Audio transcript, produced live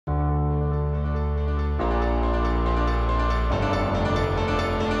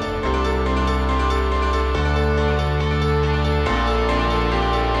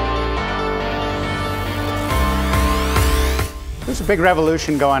big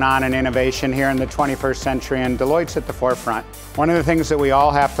revolution going on in innovation here in the 21st century, and Deloitte's at the forefront. One of the things that we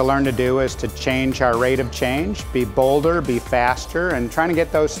all have to learn to do is to change our rate of change, be bolder, be faster, and trying to get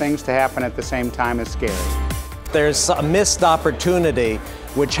those things to happen at the same time is scary. There's a missed opportunity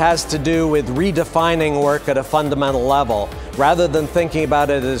which has to do with redefining work at a fundamental level. Rather than thinking about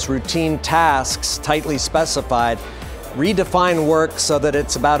it as routine tasks, tightly specified, redefine work so that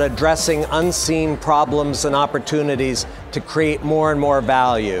it's about addressing unseen problems and opportunities to create more and more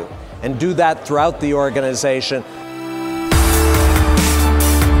value, and do that throughout the organization.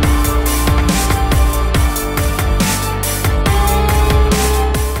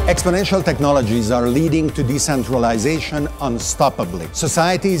 Exponential technologies are leading to decentralization unstoppably.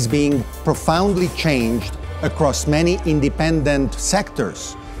 Society is being profoundly changed across many independent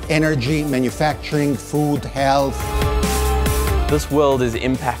sectors: energy, manufacturing, food, health. This world is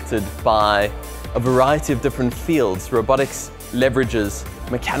impacted by a variety of different fields. Robotics leverages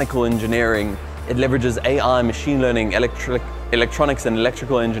mechanical engineering, it leverages AI, machine learning, electronics and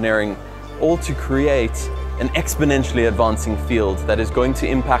electrical engineering, all to create an exponentially advancing field that is going to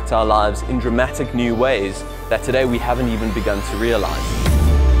impact our lives in dramatic new ways that today we haven't even begun to realize.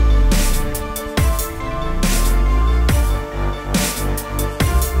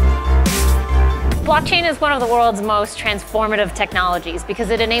 Blockchain is one of the world's most transformative technologies because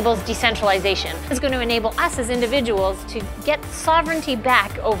it enables decentralization. It's going to enable us as individuals to get sovereignty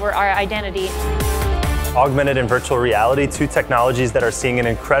back over our identity. Augmented and virtual reality, two technologies that are seeing an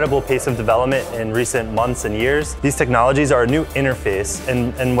incredible pace of development in recent months and years. These technologies are a new interface,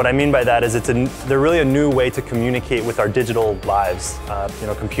 and what I mean by that is they're really a new way to communicate with our digital lives,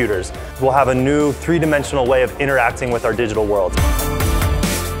 computers. We'll have a new three-dimensional way of interacting with our digital world.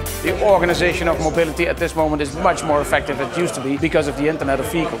 The organization of mobility at this moment is much more effective than it used to be because of the Internet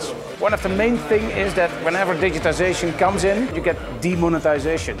of Vehicles. One of the main things is that whenever digitization comes in, you get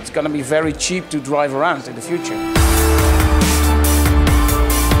demonetization. It's going to be very cheap to drive around in the future.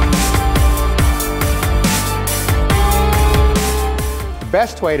 The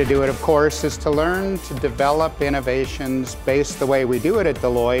best way to do it, of course, is to learn to develop innovations based the way we do it at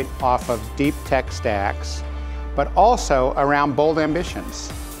Deloitte off of deep tech stacks, but also around bold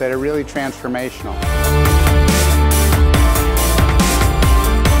ambitions that are really transformational.